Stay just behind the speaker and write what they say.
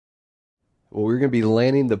Well, we're going to be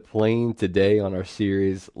landing the plane today on our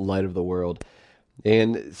series, Light of the World.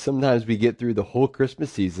 And sometimes we get through the whole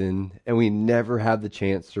Christmas season and we never have the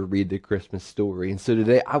chance to read the Christmas story. And so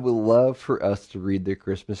today I would love for us to read the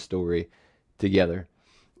Christmas story together.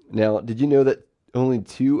 Now, did you know that only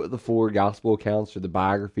two of the four gospel accounts or the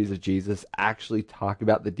biographies of Jesus actually talk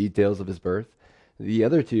about the details of his birth? The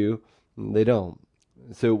other two, they don't.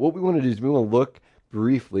 So what we want to do is we want to look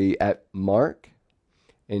briefly at Mark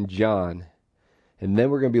and John. And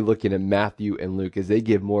then we're going to be looking at Matthew and Luke as they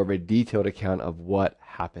give more of a detailed account of what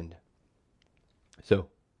happened. So,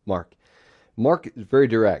 Mark. Mark is very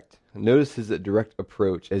direct. Notice his direct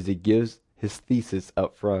approach as he gives his thesis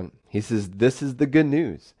up front. He says, this is the good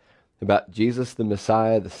news about Jesus the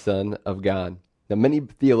Messiah, the Son of God. Now, many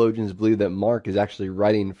theologians believe that Mark is actually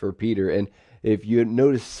writing for Peter. And if you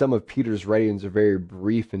notice, some of Peter's writings are very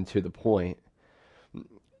brief and to the point.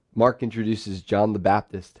 Mark introduces John the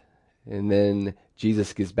Baptist, and then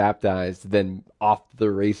Jesus gets baptized, then off to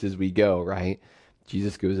the races we go, right?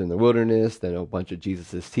 Jesus goes in the wilderness, then a bunch of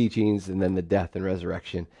Jesus' teachings, and then the death and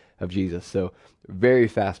resurrection of Jesus. So very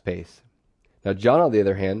fast pace. Now John, on the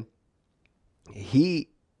other hand, he,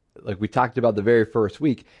 like we talked about the very first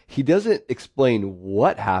week, he doesn't explain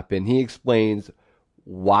what happened. He explains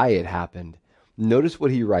why it happened. Notice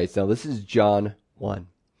what he writes. Now this is John 1.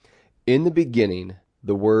 In the beginning,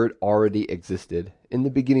 the Word already existed. In the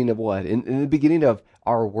beginning of what? In the beginning of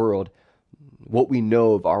our world, what we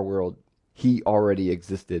know of our world, he already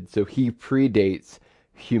existed. So he predates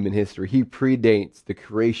human history. He predates the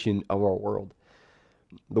creation of our world.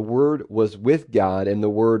 The Word was with God, and the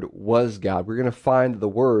Word was God. We're going to find the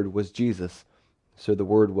Word was Jesus. So the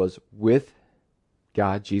Word was with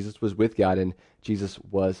God. Jesus was with God, and Jesus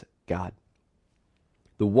was God.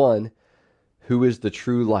 The one who is the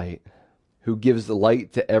true light, who gives the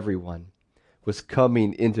light to everyone, was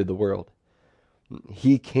coming into the world.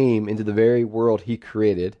 He came into the very world he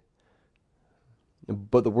created,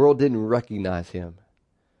 but the world didn't recognize him.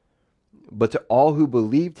 But to all who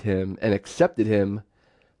believed him and accepted him,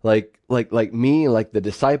 like me, like the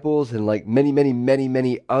disciples, and like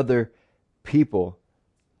many other people,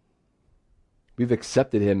 we've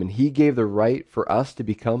accepted him, and he gave the right for us to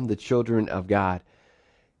become the children of God.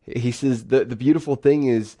 He says the beautiful thing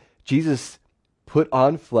is Jesus put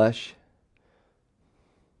on flesh.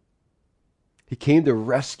 He came to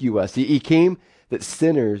rescue us. He came that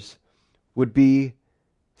sinners would be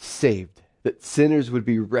saved, that sinners would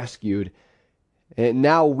be rescued. And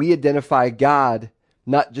now we identify God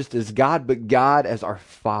not just as God, but God as our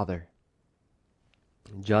Father.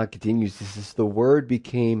 And John continues, he says, the Word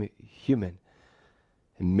became human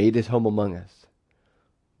and made his home among us.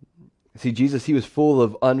 See, Jesus, he was full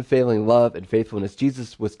of unfailing love and faithfulness.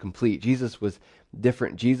 Jesus was complete. Jesus was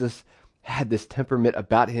different. Jesus had this temperament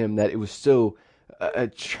about him that it was so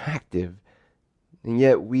attractive. And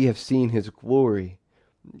yet we have seen his glory.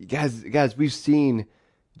 Guys, we've seen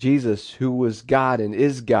Jesus, who was God and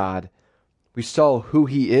is God. We saw who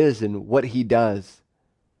he is and what he does.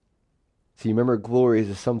 See, remember, glory is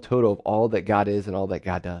the sum total of all that God is and all that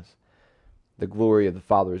God does. The glory of the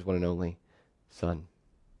Father is one and only Son.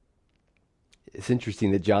 It's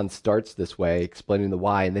interesting that John starts this way, explaining the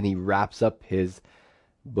why, and then he wraps up his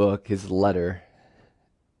book, his letter,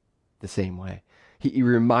 the same way. He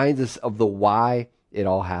reminds us of the why it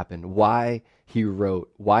all happened, why he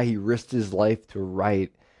wrote, why he risked his life to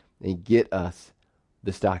write and get us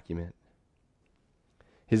this document.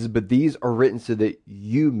 He says, but these are written so that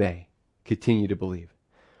you may continue to believe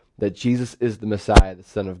that Jesus is the Messiah, the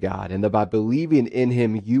Son of God, and that by believing in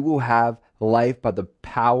him, you will have life by the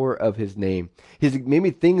power of his name.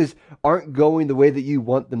 Maybe things aren't going the way that you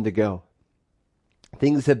want them to go.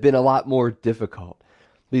 Things have been a lot more difficult.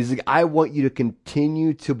 He's like, I want you to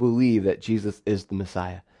continue to believe that Jesus is the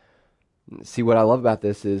Messiah. See, what I love about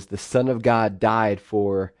this is the Son of God died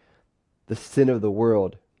for the sin of the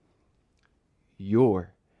world.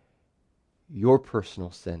 Your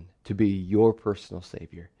personal sin, to be your personal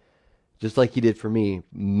Savior. Just like he did for me,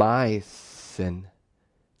 my sin,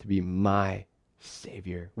 to be my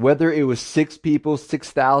Savior. Whether it was 6 people,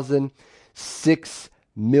 6,000, 6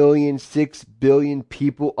 million, 6 billion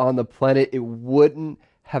people on the planet, it wouldn't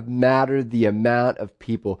have mattered the amount of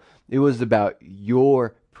people. It was about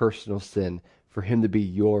your personal sin, for him to be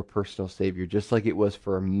your personal Savior, just like it was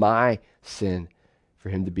for my sin, for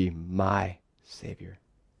him to be my Savior.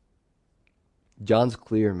 John's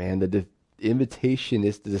clear, man. The invitation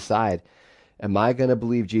is to decide, am I going to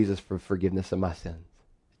believe Jesus for forgiveness of my sins?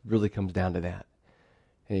 It really comes down to that.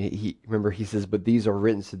 And he says, but these are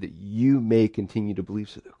written so that you may continue to believe.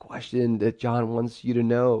 So the question that John wants you to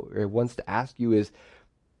know, or wants to ask you, is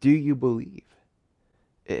Do you believe?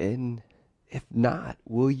 And if not,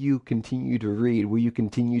 will you continue to read? Will you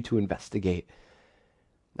continue to investigate?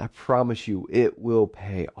 I promise you, it will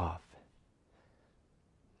pay off.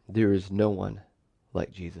 There is no one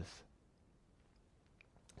like Jesus.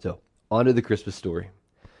 So, on to the Christmas story.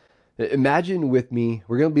 Imagine with me,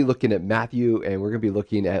 we're going to be looking at Matthew and we're going to be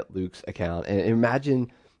looking at Luke's account. And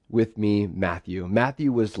imagine with me Matthew.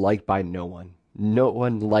 Matthew was liked by no one. No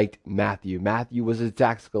one liked Matthew. Matthew was a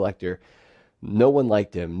tax collector. No one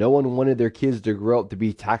liked him. No one wanted their kids to grow up to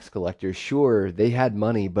be tax collectors. Sure, they had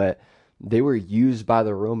money, but they were used by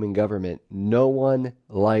the Roman government. No one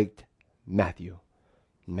liked Matthew.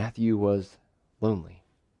 Matthew was lonely.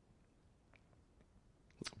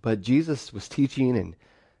 But Jesus was teaching, and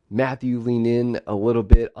Matthew leaned in a little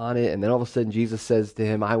bit on it, and then all of a sudden Jesus says to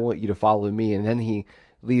him, I want you to follow me. And then he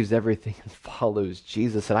leaves everything and follows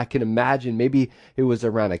Jesus. And I can imagine maybe it was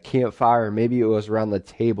around a campfire, or maybe it was around the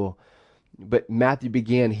table. But Matthew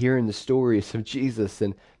began hearing the stories of Jesus,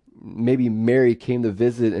 and maybe Mary came to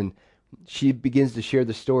visit, and she begins to share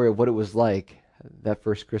the story of what it was like that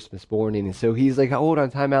first Christmas morning. And so he's like, hold on,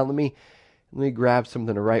 time out, let me grab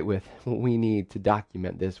something to write with. We need to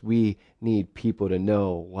document this. We need people to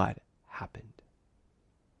know what happened.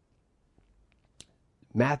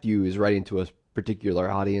 Matthew is writing to a particular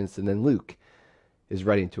audience, and then Luke is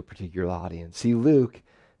writing to a particular audience. See, Luke,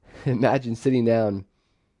 imagine sitting down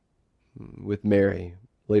with Mary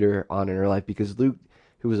later on in her life, because Luke,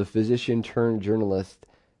 who was a physician turned journalist,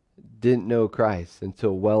 didn't know Christ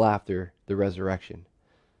until well after the resurrection.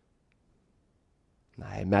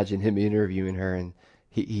 I imagine him interviewing her, and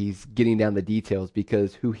he's getting down the details,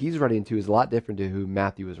 because who he's writing to is a lot different to who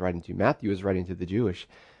Matthew was writing to. Matthew was writing to the Jewish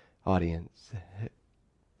audience.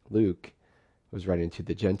 Luke was writing to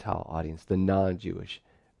the Gentile audience, the non-Jewish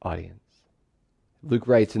audience. Luke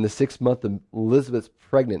writes, in the 6th month of Elizabeth's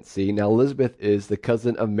pregnancy. Now, Elizabeth is the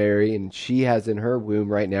cousin of Mary, and she has in her womb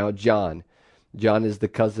right now John. John is the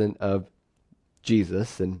cousin of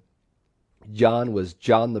Jesus, and John was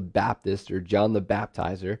John the Baptist, or John the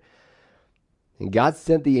Baptizer. And God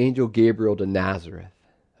sent the angel Gabriel to Nazareth,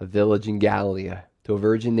 a village in Galilee, to a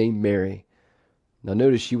virgin named Mary. Now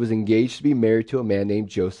notice, she was engaged to be married to a man named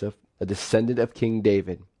Joseph, a descendant of King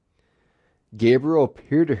David. Gabriel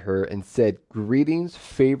appeared to her and said, greetings,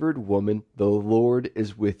 favored woman, the Lord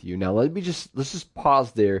is with you. Now let's just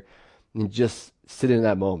pause there and just sit in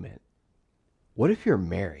that moment. What if you're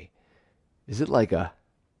Mary? Is it like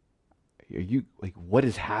what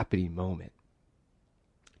is happening moment?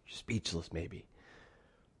 You're speechless maybe.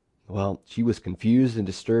 Well, she was confused and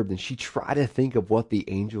disturbed, and she tried to think of what the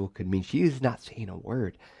angel could mean. She is not saying a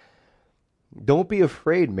word. Don't be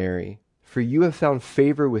afraid, Mary, for you have found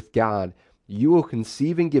favor with God. You will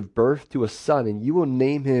conceive and give birth to a son, and you will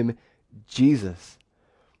name him Jesus.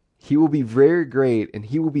 He will be very great, and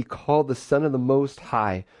he will be called the Son of the Most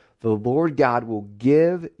High. The Lord God will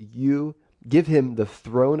give him the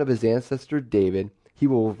throne of his ancestor David. He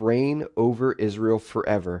will reign over Israel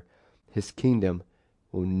forever. His kingdom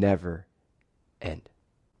will never end.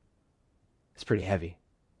 It's pretty heavy.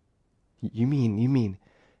 You mean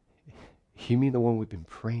the one we've been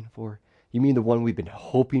praying for? You mean the one we've been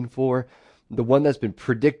hoping for? The one that's been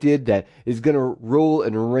predicted that is going to rule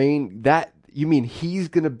and reign? That, you mean he's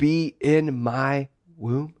going to be in my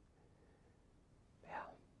womb? Yeah.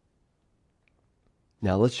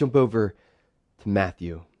 Now let's jump over to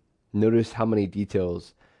Matthew. Notice how many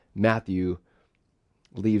details Matthew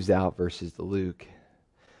leaves out versus the Luke.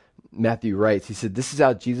 Matthew writes, he said, this is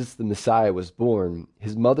how Jesus the Messiah was born.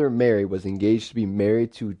 His mother Mary was engaged to be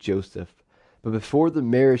married to Joseph. But before the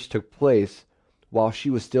marriage took place, while she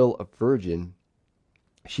was still a virgin,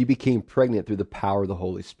 she became pregnant through the power of the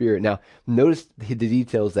Holy Spirit. Now, notice the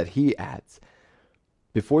details that he adds.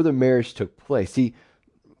 Before the marriage took place. See,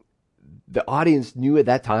 the audience knew at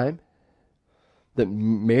that time that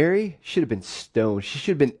Mary should have been stoned. She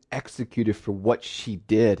should have been executed for what she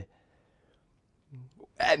did.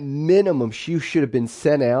 At minimum, she should have been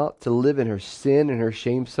sent out to live in her sin and her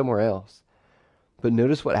shame somewhere else. But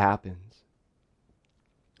notice what happens.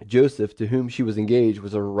 Joseph, to whom she was engaged,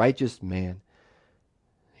 was a righteous man.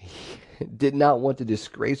 He did not want to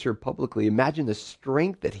disgrace her publicly. Imagine the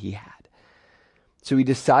strength that he had. So he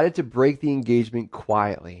decided to break the engagement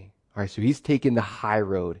quietly. All right, so he's taking the high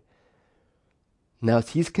road. Now, as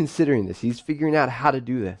he's considering this, he's figuring out how to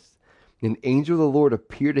do this. An angel of the Lord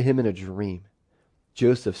appeared to him in a dream.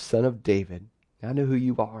 Joseph, son of David, I know who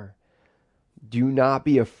you are. Do not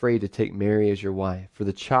be afraid to take Mary as your wife, for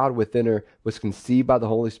the child within her was conceived by the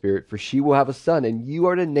Holy Spirit, for she will have a son, and you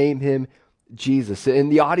are to name him Jesus.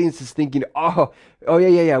 And the audience is thinking, oh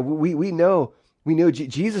yeah, we know We know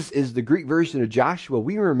Jesus is the Greek version of Joshua.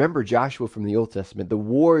 We remember Joshua from the Old Testament, the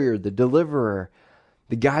warrior, the deliverer,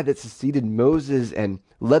 the guy that succeeded Moses and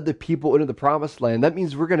led the people into the promised land. That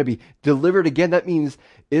means we're going to be delivered again. That means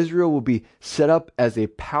Israel will be set up as a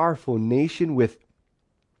powerful nation with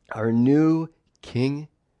our new king.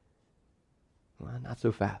 Well, not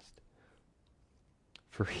so fast.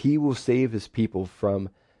 For he will save his people from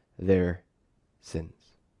their sins.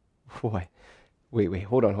 Boy, wait,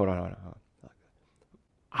 hold on.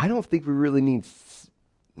 I don't think we really need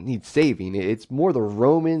saving. It's more the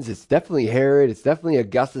Romans. It's definitely Herod. It's definitely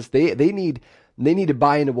Augustus. They need to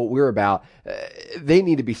buy into what we're about. They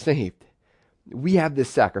need to be saved. We have this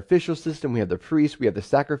sacrificial system. We have the priests. We have the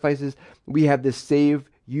sacrifices. We have this save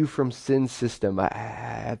you from sin system.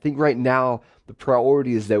 I think right now the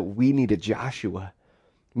priority is that we need a Joshua.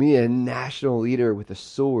 We need a national leader with a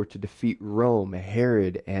sword to defeat Rome,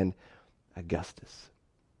 Herod, and Augustus.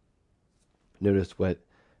 Notice what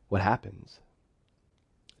happens.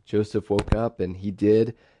 Joseph woke up and he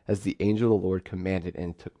did as the angel of the Lord commanded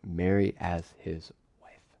and took Mary as his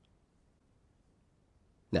wife.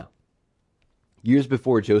 Now, years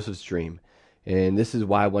before Joseph's dream, and this is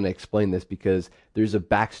why I want to explain this because there's a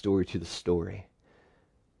backstory to the story.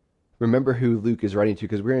 Remember who Luke is writing to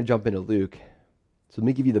because we're going to jump into Luke. So let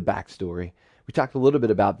me give you the backstory. We talked a little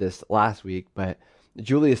bit about this last week, but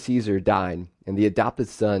Julius Caesar died and the adopted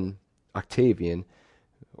son, Octavian,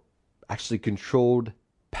 actually controlled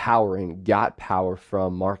power and got power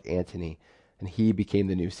from Mark Antony, and he became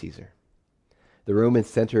the new Caesar. The Roman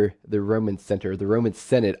Senate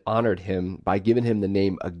honored him by giving him the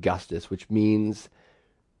name Augustus, which means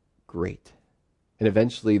great. And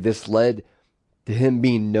eventually this led to him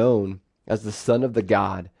being known as the son of the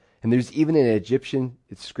god. And there's even an Egyptian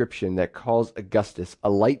inscription that calls Augustus a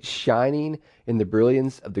light shining in the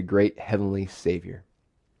brilliance of the great heavenly Savior.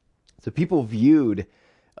 So people viewed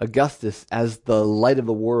Augustus as the light of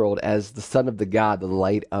the world, as the son of the god, the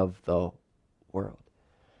light of the world.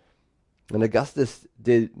 And Augustus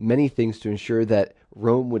did many things to ensure that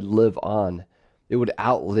Rome would live on. It would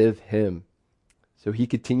outlive him. So he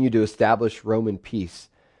continued to establish Roman peace.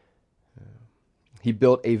 He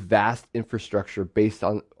built a vast infrastructure based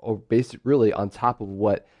really on top of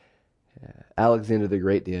what Alexander the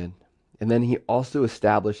Great did. And then he also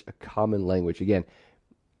established a common language. Again,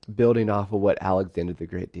 building off of what Alexander the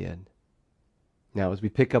Great did. Now, as we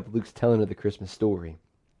pick up Luke's telling of the Christmas story,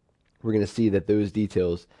 we're going to see that those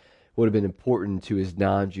details would have been important to his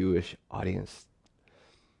non-Jewish audience.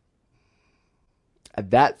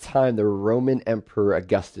 At that time, the Roman Emperor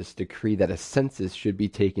Augustus decreed that a census should be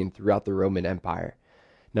taken throughout the Roman Empire.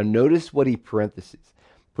 Now, notice what he puts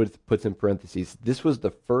in parentheses. This was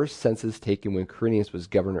the first census taken when Quirinius was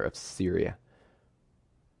governor of Syria.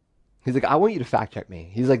 He's like, I want you to fact check me.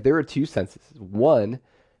 He's like, there are two censuses. One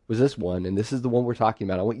was this one, and this is the one we're talking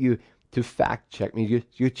about. I want you to fact check me.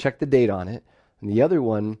 You check the date on it. And the other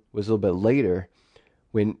one was a little bit later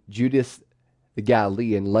when Judas the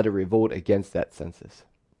Galilean led a revolt against that census.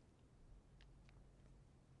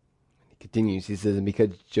 He continues, he says, and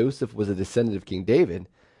because Joseph was a descendant of King David,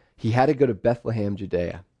 he had to go to Bethlehem,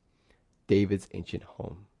 Judea, David's ancient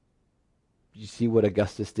home. Did you see what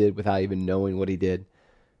Augustus did without even knowing what he did?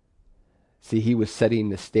 See, he was setting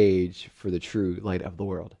the stage for the true light of the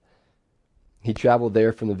world. He traveled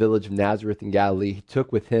there from the village of Nazareth in Galilee. He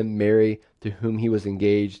took with him Mary, to whom he was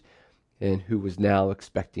engaged, and who was now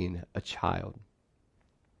expecting a child.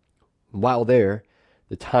 While there,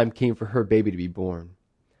 the time came for her baby to be born.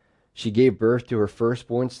 She gave birth to her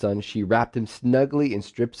firstborn son. She wrapped him snugly in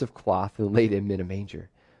strips of cloth and laid him in a manger,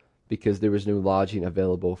 because there was no lodging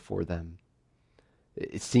available for them.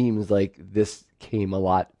 It seems like this came a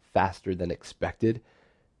lot faster than expected.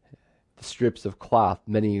 The strips of cloth,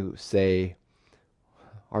 many say,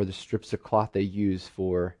 are the strips of cloth they use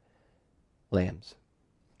for lambs,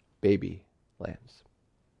 baby lambs.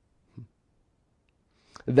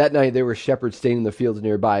 That night there were shepherds staying in the fields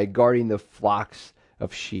nearby, guarding the flocks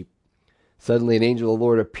of sheep. Suddenly an angel of the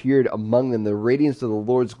Lord appeared among them. The radiance of the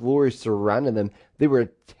Lord's glory surrounded them. They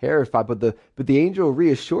were terrified, but the angel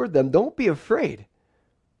reassured them, don't be afraid.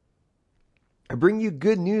 I bring you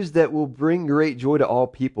good news that will bring great joy to all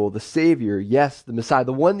people. The Savior, yes, the Messiah,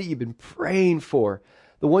 the one that you've been praying for,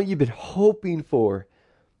 the one you've been hoping for,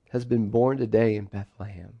 has been born today in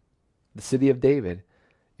Bethlehem, the city of David,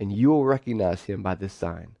 and you will recognize him by this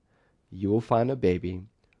sign. You will find a baby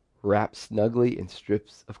wrapped snugly in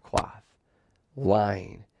strips of cloth,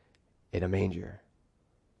 lying in a manger.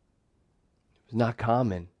 It was not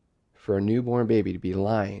common for a newborn baby to be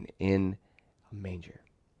lying in a manger.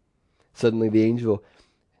 Suddenly the angel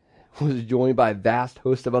was joined by a vast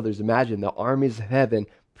host of others. Imagine the armies of heaven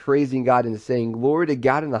praising God and saying, "Glory to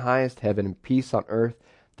God in the highest heaven and peace on earth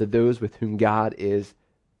to those with whom God is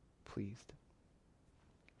pleased."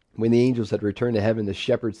 When the angels had returned to heaven, the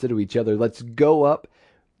shepherds said to each other, let's go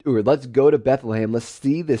to Bethlehem. Let's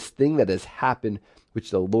see this thing that has happened,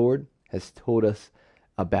 which the Lord has told us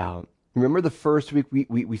about. Remember the first week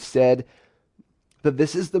we said that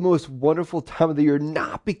this is the most wonderful time of the year,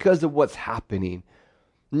 not because of what's happening,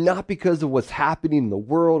 not because of what's happening in the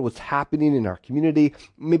world, what's happening in our community,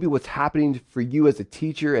 maybe what's happening for you as a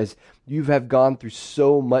teacher, as you have gone through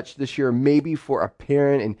so much this year, maybe for a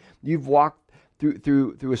parent and you've walked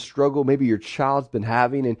through a struggle maybe your child's been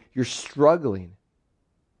having and you're struggling.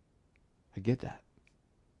 I get that.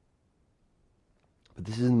 But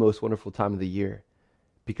this is the most wonderful time of the year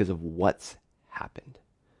because of what's happened.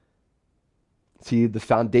 See, the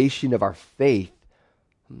foundation of our faith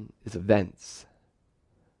is events.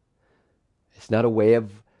 It's not a way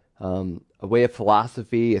of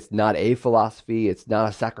philosophy. It's not a philosophy. It's not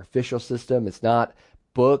a sacrificial system. It's not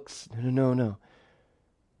books. No.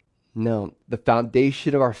 No, the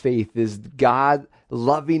foundation of our faith is God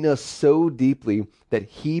loving us so deeply that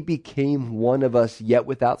he became one of us, yet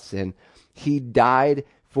without sin. He died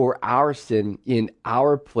for our sin in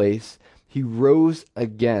our place. He rose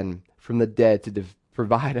again from the dead to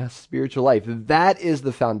provide us spiritual life. That is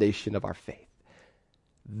the foundation of our faith.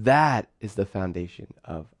 That is the foundation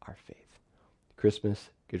of our faith. Christmas,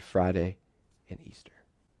 Good Friday, and Easter.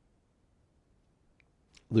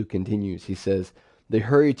 Luke continues. He says, they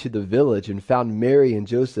hurried to the village and found Mary and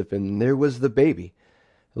Joseph, and there was the baby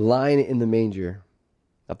lying in the manger.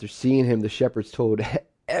 After seeing him, the shepherds told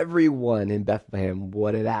everyone in Bethlehem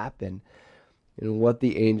what had happened and what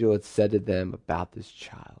the angel had said to them about this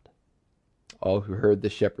child. All who heard the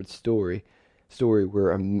shepherd's story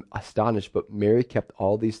were astonished, but Mary kept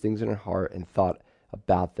all these things in her heart and thought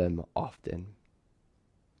about them often.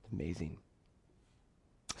 Amazing.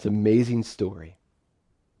 It's an amazing story.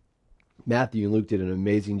 Matthew and Luke did an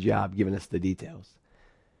amazing job giving us the details.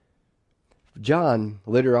 John,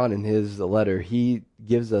 later on in his letter, he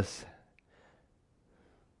gives us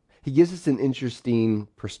an interesting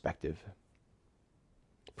perspective.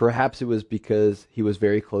 Perhaps it was because he was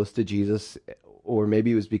very close to Jesus, or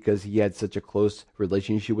maybe it was because he had such a close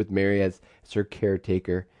relationship with Mary as her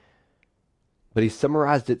caretaker. But he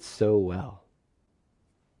summarized it so well.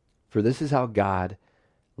 For this is how God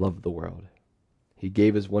loved the world. He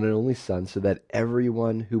gave his one and only Son so that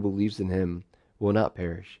everyone who believes in him will not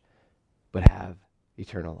perish, but have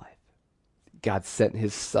eternal life. God sent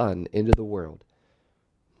his Son into the world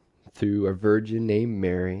through a virgin named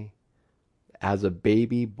Mary as a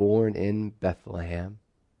baby born in Bethlehem,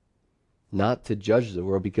 not to judge the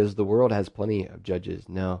world because the world has plenty of judges,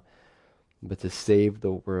 no, but to save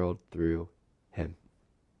the world through him.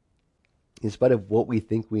 In spite of what we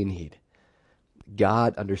think we need,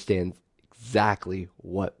 God understands exactly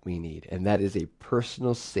what we need, and that is a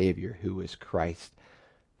personal Savior who is Christ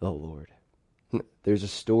the Lord. There's a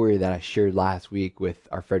story that I shared last week with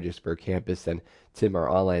our Fredericksburg campus, and Tim, our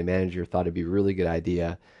online manager, thought it'd be a really good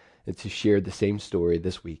idea to share the same story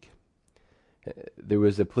this week. There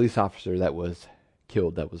was a police officer that was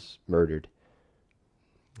killed, that was murdered.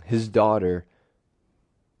 His daughter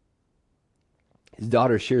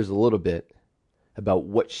shares a little bit about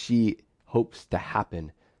what she hopes to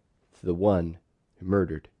happen to the one who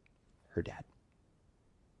murdered her dad.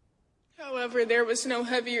 However, there was no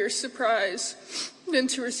heavier surprise than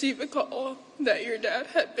to receive a call that your dad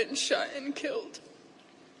had been shot and killed.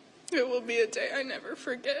 It will be a day I never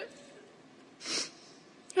forget.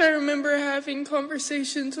 I remember having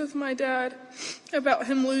conversations with my dad about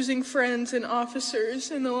him losing friends and officers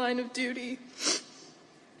in the line of duty.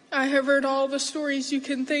 I have heard all the stories you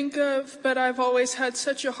can think of, but I've always had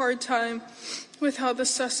such a hard time with how the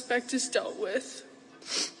suspect is dealt with.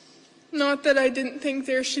 Not that I didn't think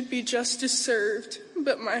there should be justice served,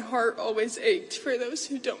 but my heart always ached for those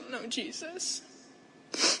who don't know Jesus.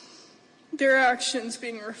 Their actions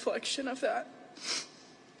being a reflection of that.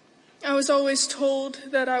 I was always told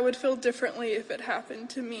that I would feel differently if it happened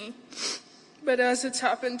to me, but as it's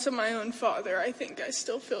happened to my own father, I think I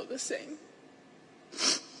still feel the same.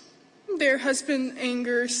 There has been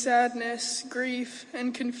anger, sadness, grief,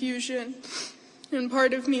 and confusion. And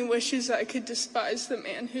part of me wishes I could despise the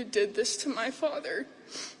man who did this to my father.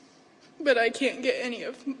 But I can't get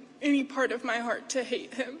any part of my heart to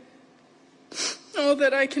hate him. All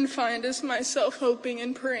that I can find is myself hoping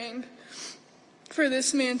and praying for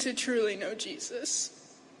this man to truly know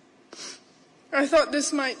Jesus. I thought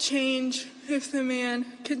this might change if the man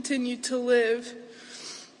continued to live.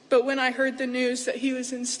 But when I heard the news that he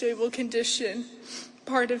was in stable condition,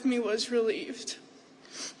 part of me was relieved.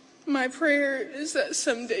 My prayer is that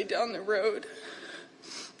someday down the road,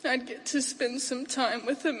 I'd get to spend some time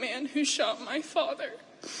with the man who shot my father.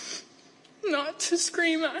 Not to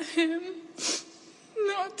scream at him,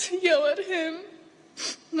 not to yell at him,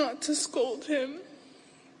 not to scold him,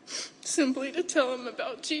 simply to tell him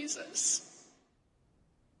about Jesus.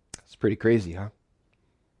 It's pretty crazy, huh?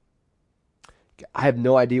 I have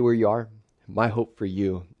no idea where you are. My hope for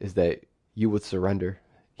you is that you would surrender.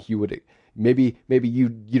 You would maybe you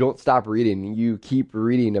don't stop reading. You keep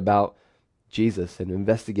reading about Jesus and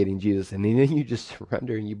investigating Jesus, and then you just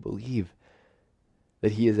surrender and you believe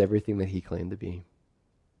that he is everything that he claimed to be.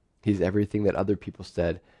 He's everything that other people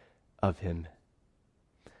said of him.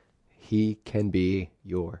 He can be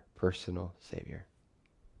your personal Savior.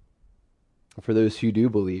 For those who do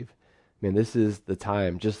believe, man, this is the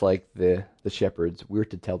time, just like the shepherds, we're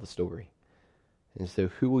to tell the story. And so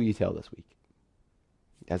who will you tell this week?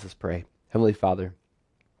 As us pray. Heavenly Father,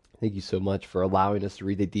 thank you so much for allowing us to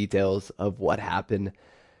read the details of what happened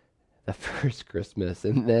the first Christmas.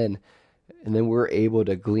 And then we're able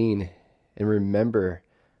to glean and remember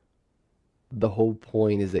the whole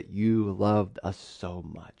point is that you loved us so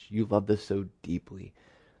much. You loved us so deeply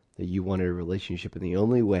that you wanted a relationship, and the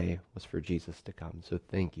only way was for Jesus to come. So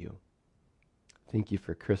thank you. Thank you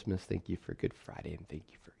for Christmas. Thank you for Good Friday, and thank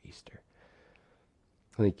you for Easter.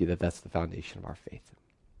 Thank you that that's the foundation of our faith.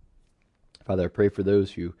 Father, I pray for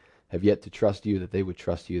those who have yet to trust you, that they would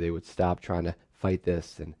trust you. They would stop trying to fight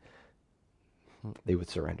this, and they would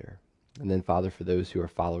surrender. And then, Father, for those who are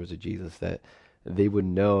followers of Jesus, that they would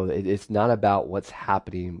know that it's not about what's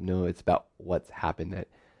happening. No, it's about what's happened, that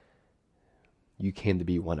you came to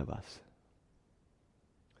be one of us.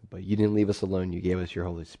 But you didn't leave us alone. You gave us your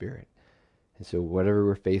Holy Spirit. And so whatever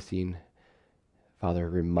we're facing, Father,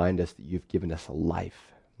 remind us that you've given us a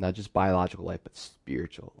life, not just biological life, but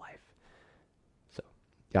spiritual life. So,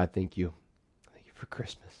 God, thank you. Thank you for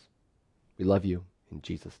Christmas. We love you. In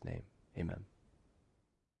Jesus' name, amen.